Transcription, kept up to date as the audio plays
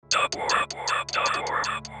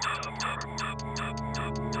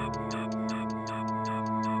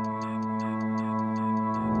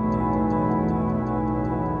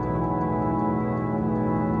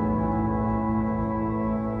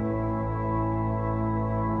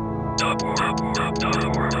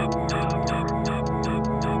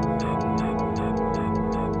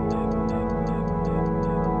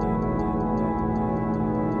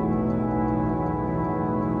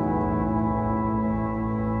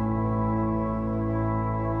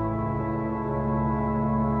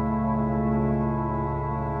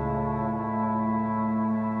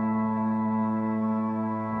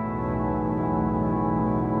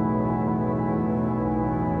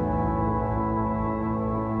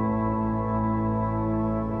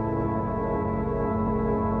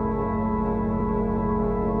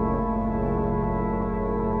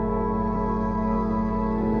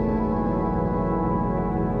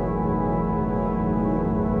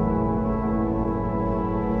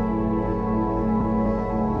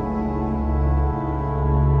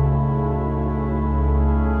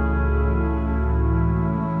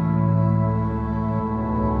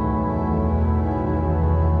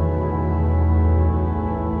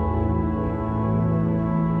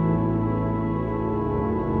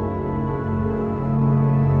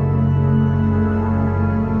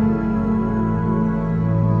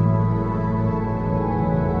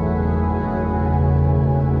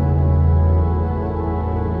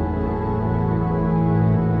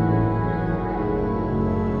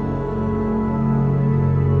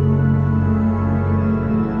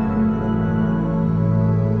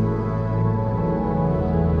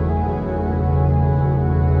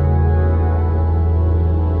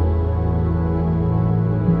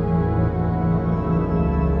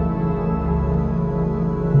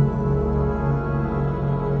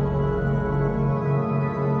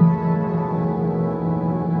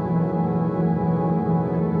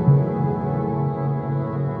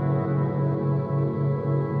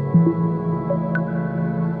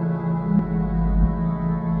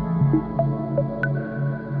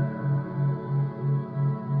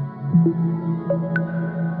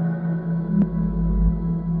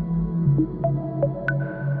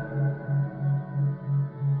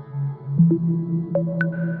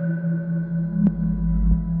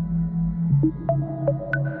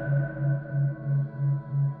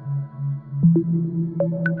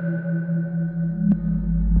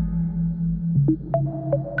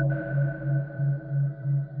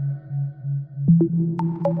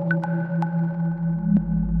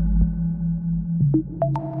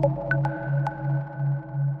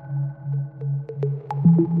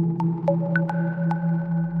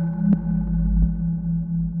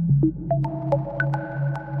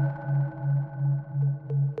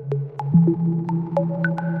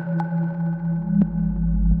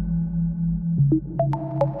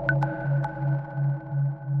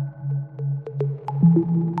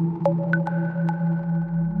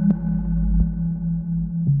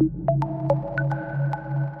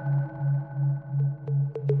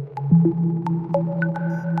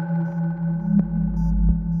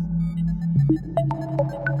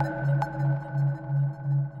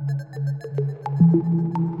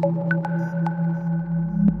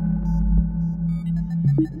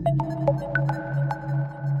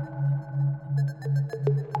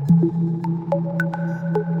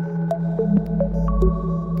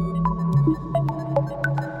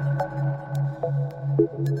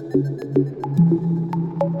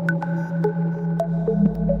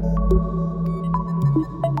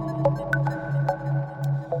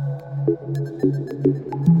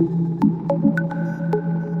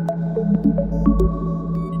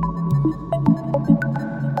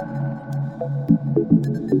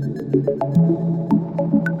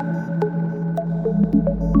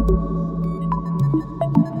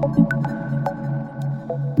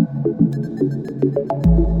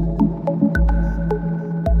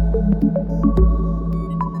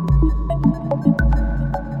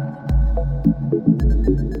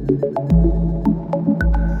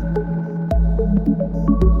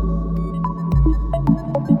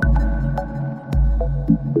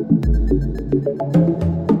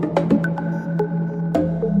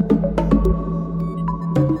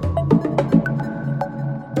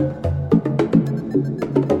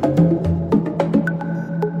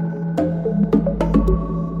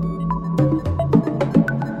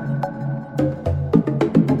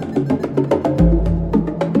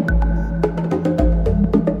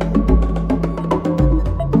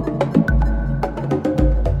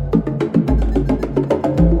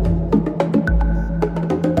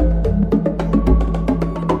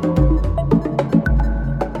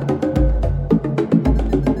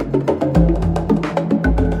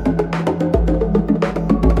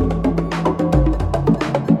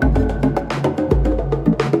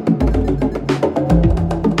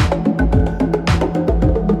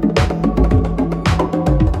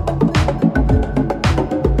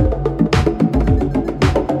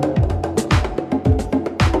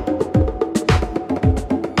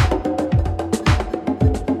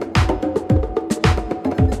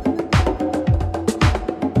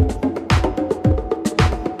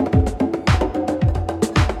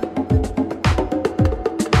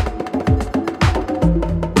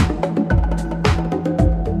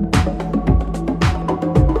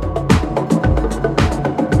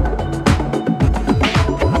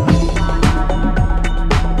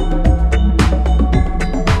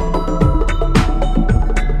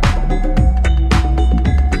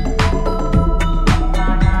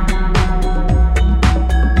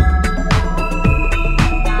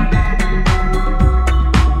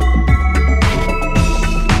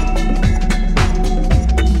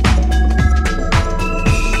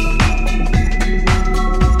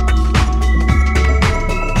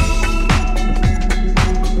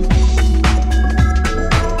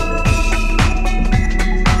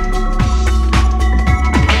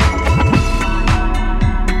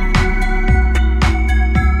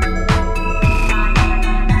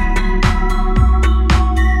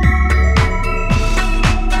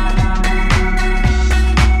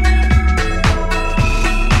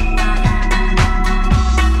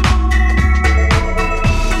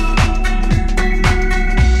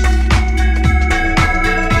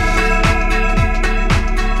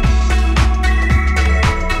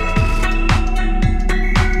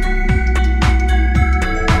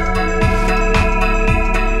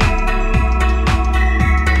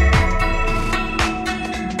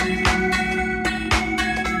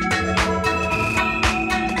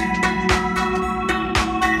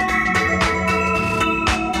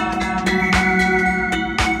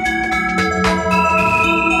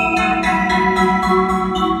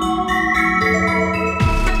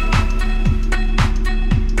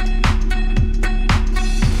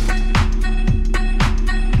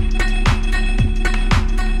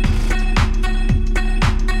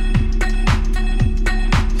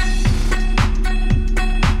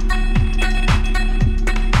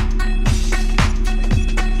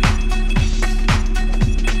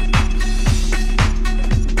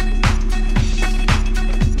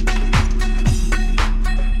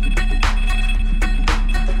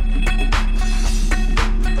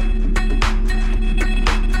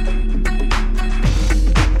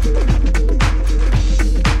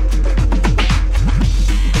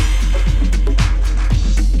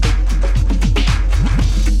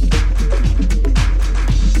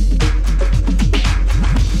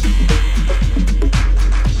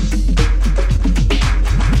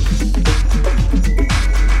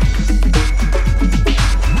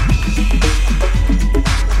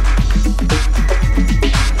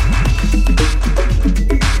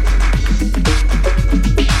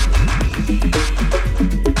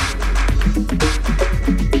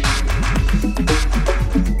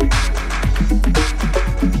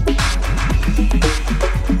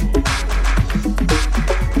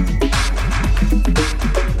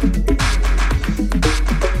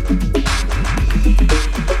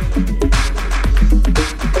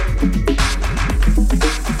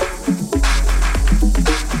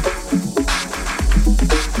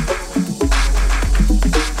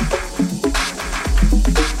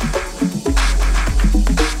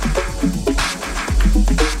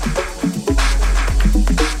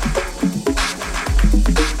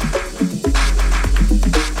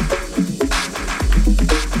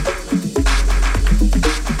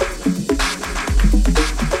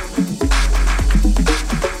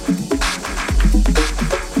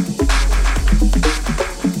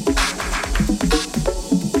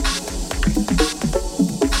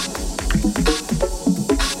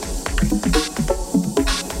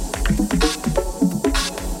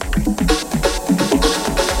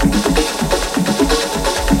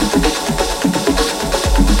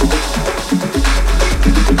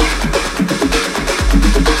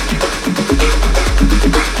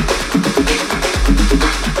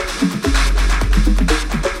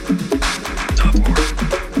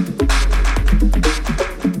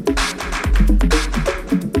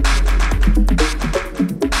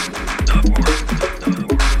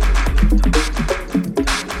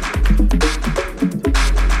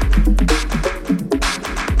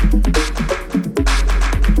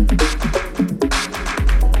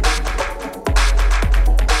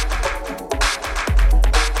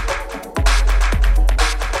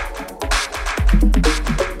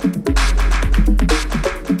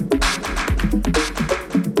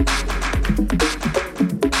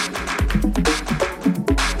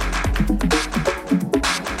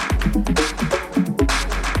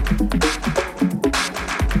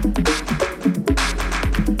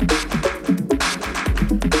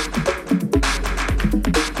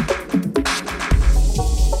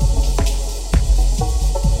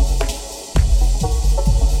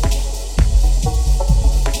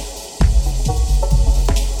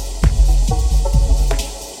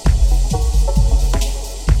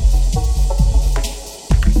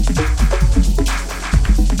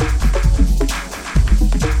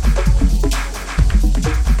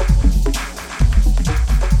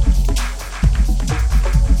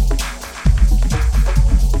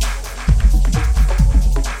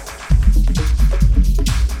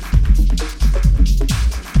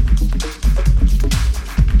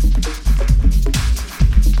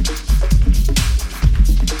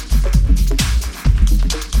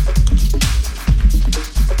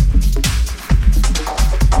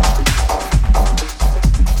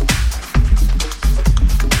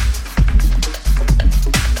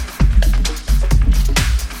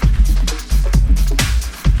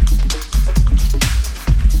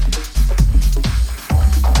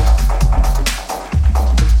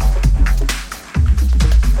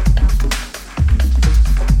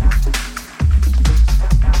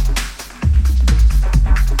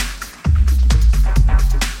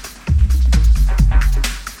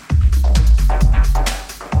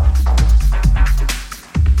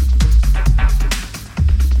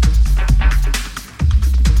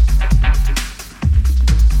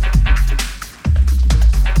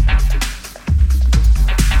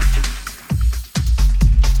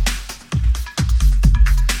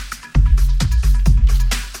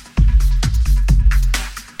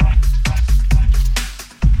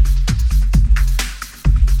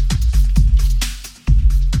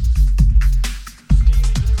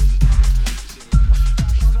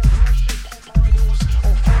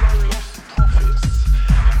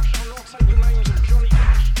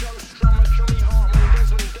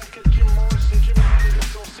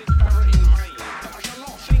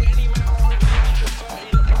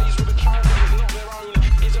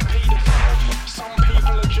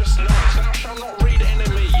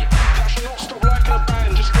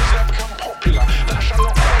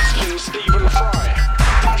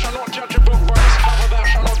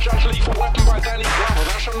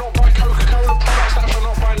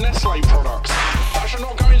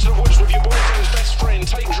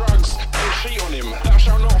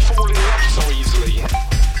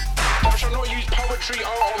not use poetry,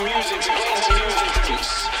 art or music to get into music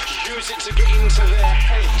dance. Use it to get into their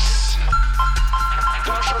heads.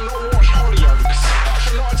 Thou shalt not watch Hollyoaks. Thou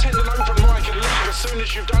shalt not attend an open mic and leave as soon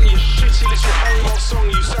as you've done your shitty little homo song,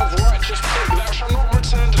 you self-righteous prick. Thou shalt not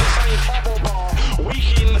return to the same club or bar,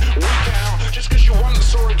 week in, week out, just because you once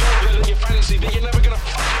saw a girl there that you fancy that you're never gonna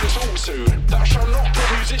fucking talk to. Thou shalt not put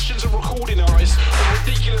musicians and recording artists on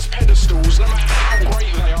ridiculous pedestals, no matter how great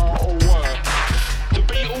they are or were. The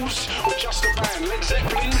Beatles were just a band, Led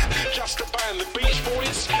Zeppelin, just a band, the Beach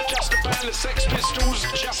Boys, just a band, the Sex Pistols,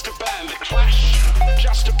 just a band, the Clash,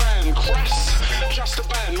 just a band, Crass, just a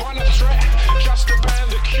band, Minor Threat, just a band,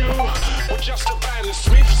 the Cure, were just a band, the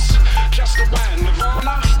Smiths, just a band,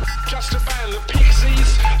 Nirvana, just a band, the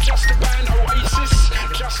Pixies, just a band, Oasis,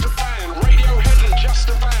 just a band, Radiohead and just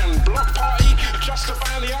a band, Block Party, just a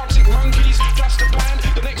band, the Arctic Monkeys, just a band,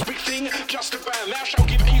 the next big thing, just a band. Thou shalt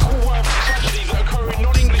give equal worth to tragedies that occur in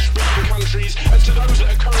non-English speaking countries and to those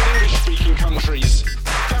that occur in English speaking countries.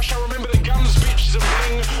 Thou shalt remember that guns, bitches and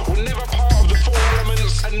bling were never part of the four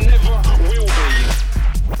elements and never will be.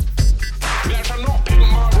 Thou shalt not pimp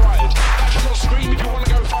my ride. Thou shalt not scream if you want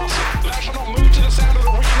to go faster. Thou shalt not move to the sound of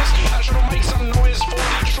the weakness. Thou shalt not make some noise for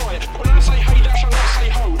Detroit. When I say hey, thou shalt not say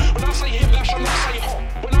ho. When I say him, thou shalt not say hop.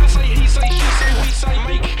 When I say he, say she, say we, say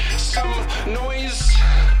make some noise.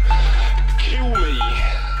 Kill me.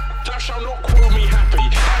 Thou shalt not call me happy.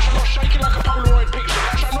 Thou shalt not shake it like a Polaroid picture.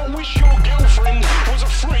 Thou shalt not wish your girlfriend was a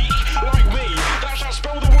freak like me. Thou shalt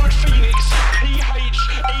spell the word Phoenix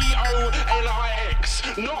P-H-E-O-N-I-X,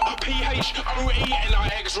 not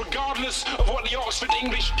P-H-O-E-N-I-X, regardless of what the Oxford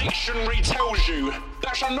English Dictionary tells you.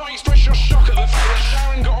 Thou shalt not express your shock at the fact that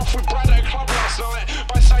Sharon got off with Brad at a club last night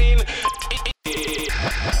by saying,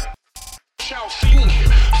 shall think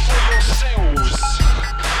for yourselves,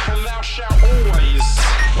 and thou shalt always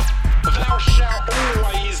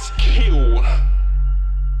kill.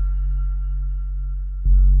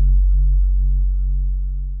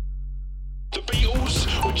 The Beatles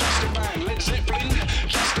were just a band, Led Zeppelin,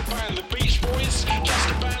 just a band, the Beach Boys, just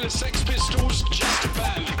a band, the Sex Pistols, just a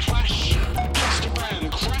band, the Clash, just a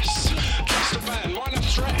band, Crass, just a band, Minor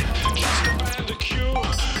Threat, just a band, the Cure,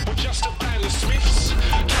 were just a band, the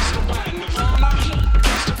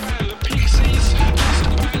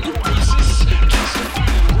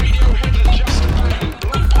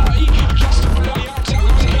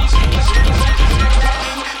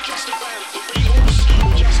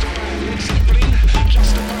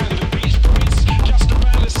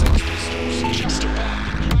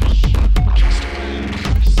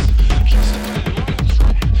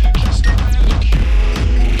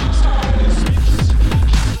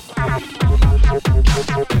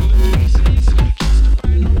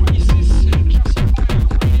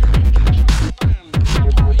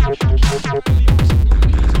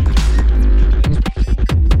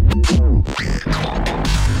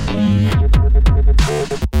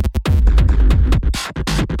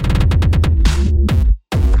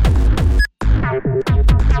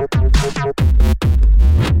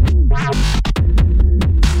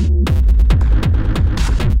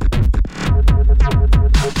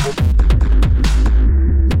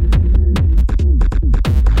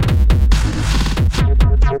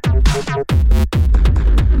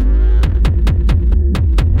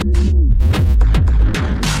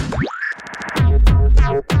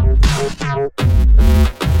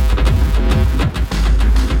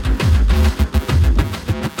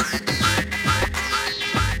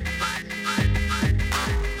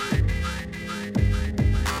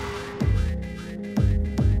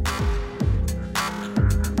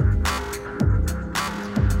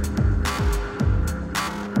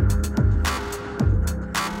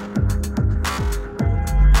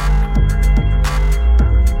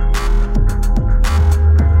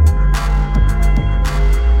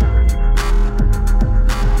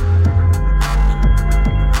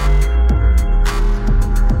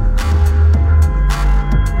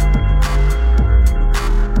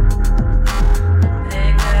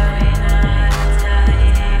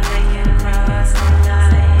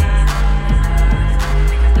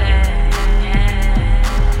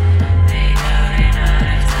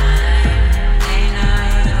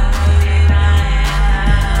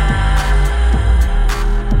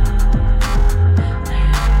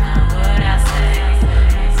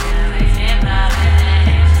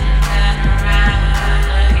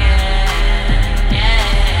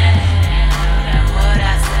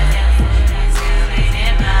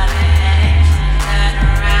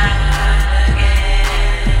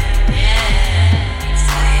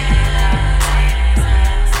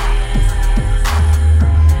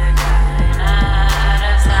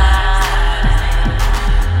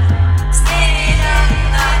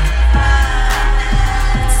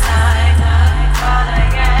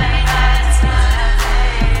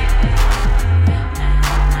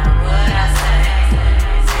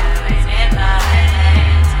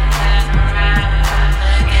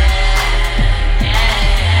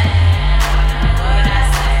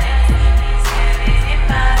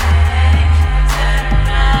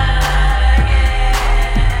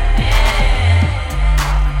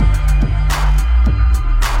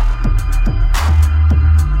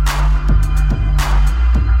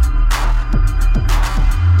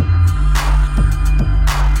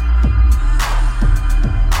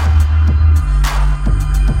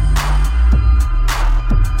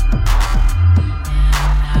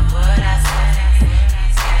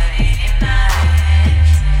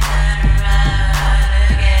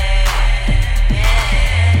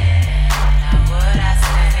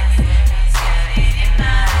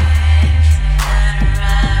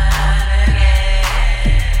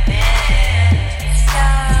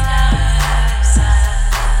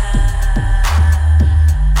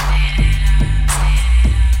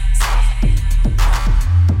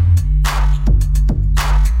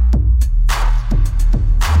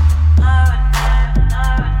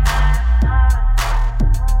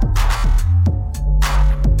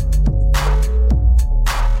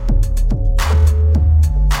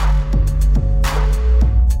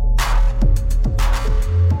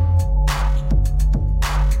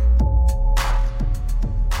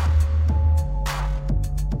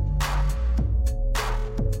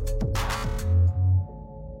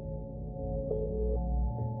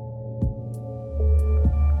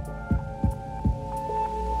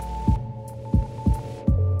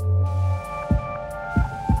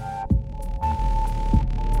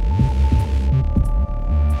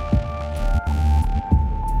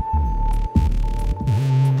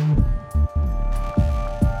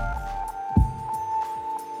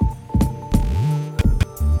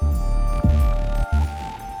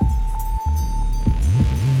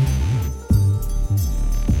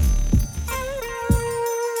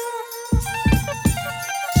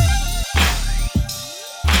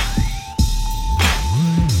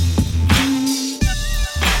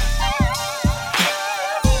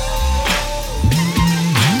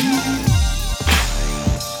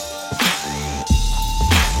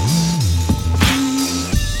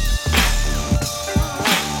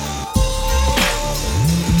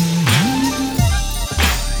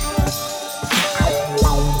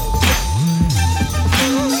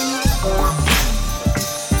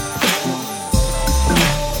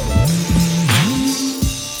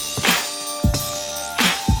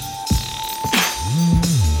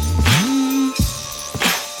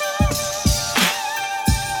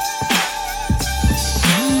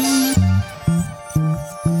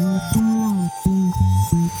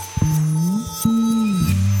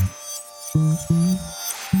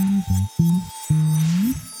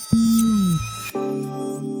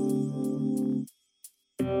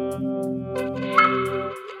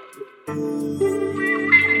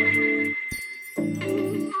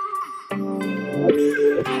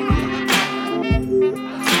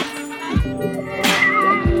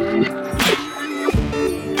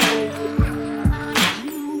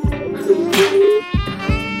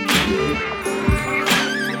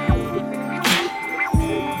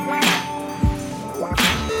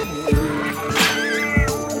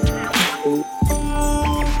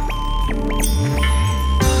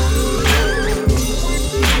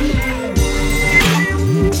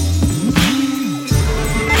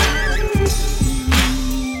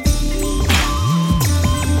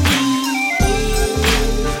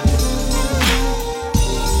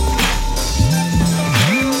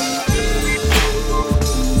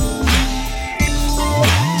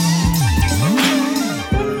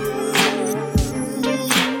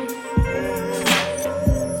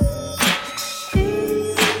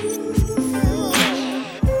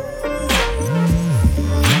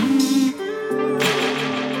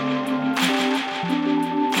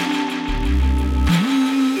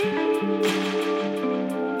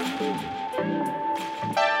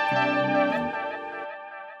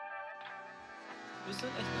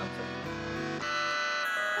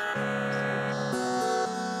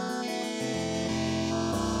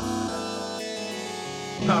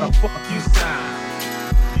How the fuck you sound?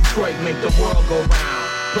 Detroit make the world go round.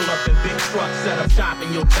 Pull up in big trucks, set up shop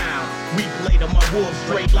in your town. Week later, my wolves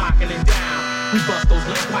straight locking it down. We bust those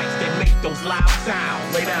lead pipes that make those loud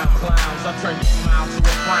sounds. Lay down, clowns, I turn your smile to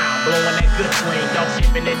a frown. Blowing that good swing, y'all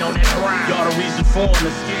chipping in on that ground. Y'all the reason for them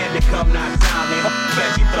is scared to come knock down. They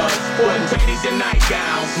veggie thugs, sporting titties and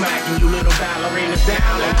nightgowns. Smacking you little ballerinas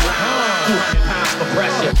down and loud. 200 pounds for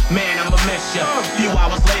pressure, man, I'ma miss ya. Few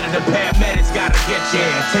hours later, the paramedics gotta get ya.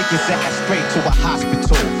 Yeah, take his ass straight to a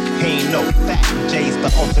hospital. He ain't no fat, Jay's the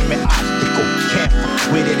ultimate obstacle. Can't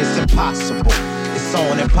fuck with it, it's impossible. It's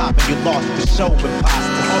on and poppin', you lost the show,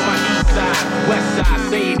 imposters. On my east side, west side,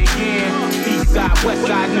 say it again. East side, west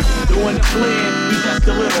side, doing the blend. He's just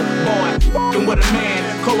a little boy, f***ing with a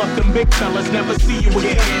man. Call up them big fellas, never see you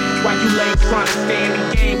again. Why you late trying to stay in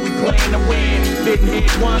the game? We playin' to win. Didn't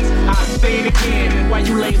hit once, I'll say it again. Why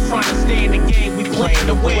you late trying to stay in the game? We playin'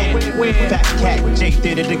 to win. Fat cat, Jay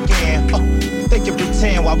did it again. They can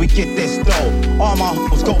pretend while we get this dough. All my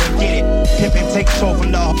hoes go and get it. Pimp and take control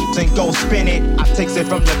from the hoes and go spin it. I takes it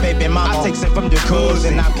from the baby mama, I takes it from the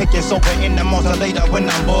cousin. I kick it sober in the monster later when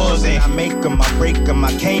I'm buzzing. I make 'em, I break 'em,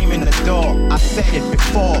 I came in the door. I said it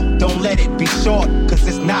before, don't let it be short, cause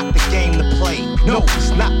it's not the game to play. No,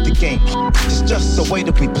 it's not the game, it's just the way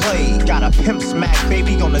that we play. Got a pimp smack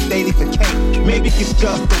baby on the daily for cake. Maybe it's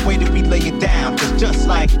just the way that we lay it down, cause just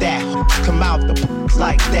like that, come out the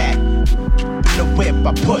like that. In the whip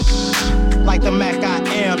I push, like the Mac I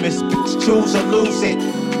am, it's bitch, choose or lose it.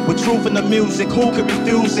 With truth in the music, who can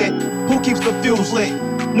refuse it? Who keeps the fuse lit?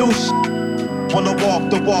 New shit. Wanna walk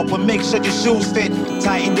the walk, but make sure your shoes fit.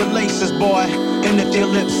 Tighten your laces, boy. And if your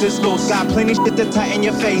lips is loose, got plenty shit to tighten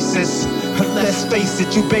your faces. Let's face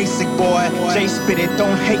it, you basic, boy. Jay spit it,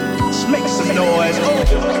 don't hate, just make some noise.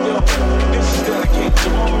 This is dedicated to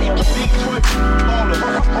all of Detroit, all of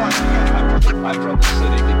I'm from the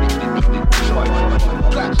city, Detroit.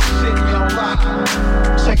 Got shit in your life.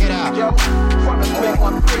 Check it out. Yo, from the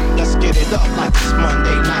 313. Let's get it up like it's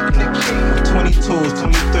Monday night in the king. 22s,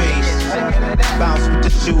 23s. Bounce with the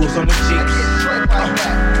shoes on the Jeeps.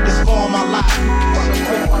 It's for all my life.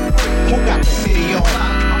 Who got the city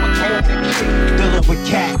on? Dealing with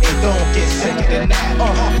cat and don't get sicker than that.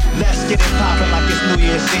 Let's get it poppin' like it's New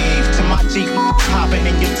Year's Eve. To my Jeep, hopping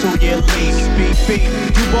in your 2-year lease. BP,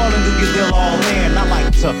 you ballin', do your deal all in. I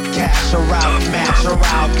like to cash her out, match her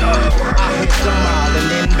out. I hit the mile and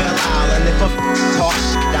then Belle Island. If a talk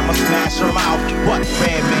shit, I'ma smash her mouth. What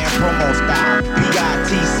Redman promo style?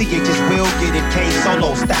 B-I-T-C, it just will get it K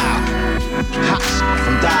solo style. Hot shit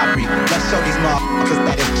from Dobry. Let's show these motherfuckers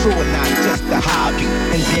that it's true and not just a hobby.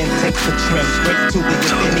 And then take the trim straight to the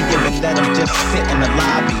Athenium and let them just sit in the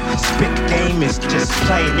lobby. Spit game is just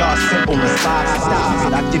plain, y'all simple and stop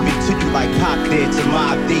it. I give it to you like Pop did to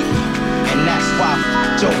Mobb Deep. And that's why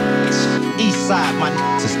Joe, east side, my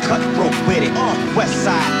is cutthroat with it. West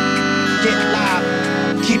side, get loud.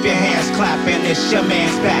 Keep your hands clapping, it's your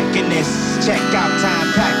man's back in this. Check out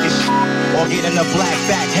time package or get in a black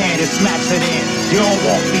backhand and smacks it in. You don't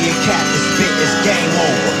want me a cat to spit, it's game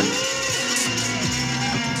over.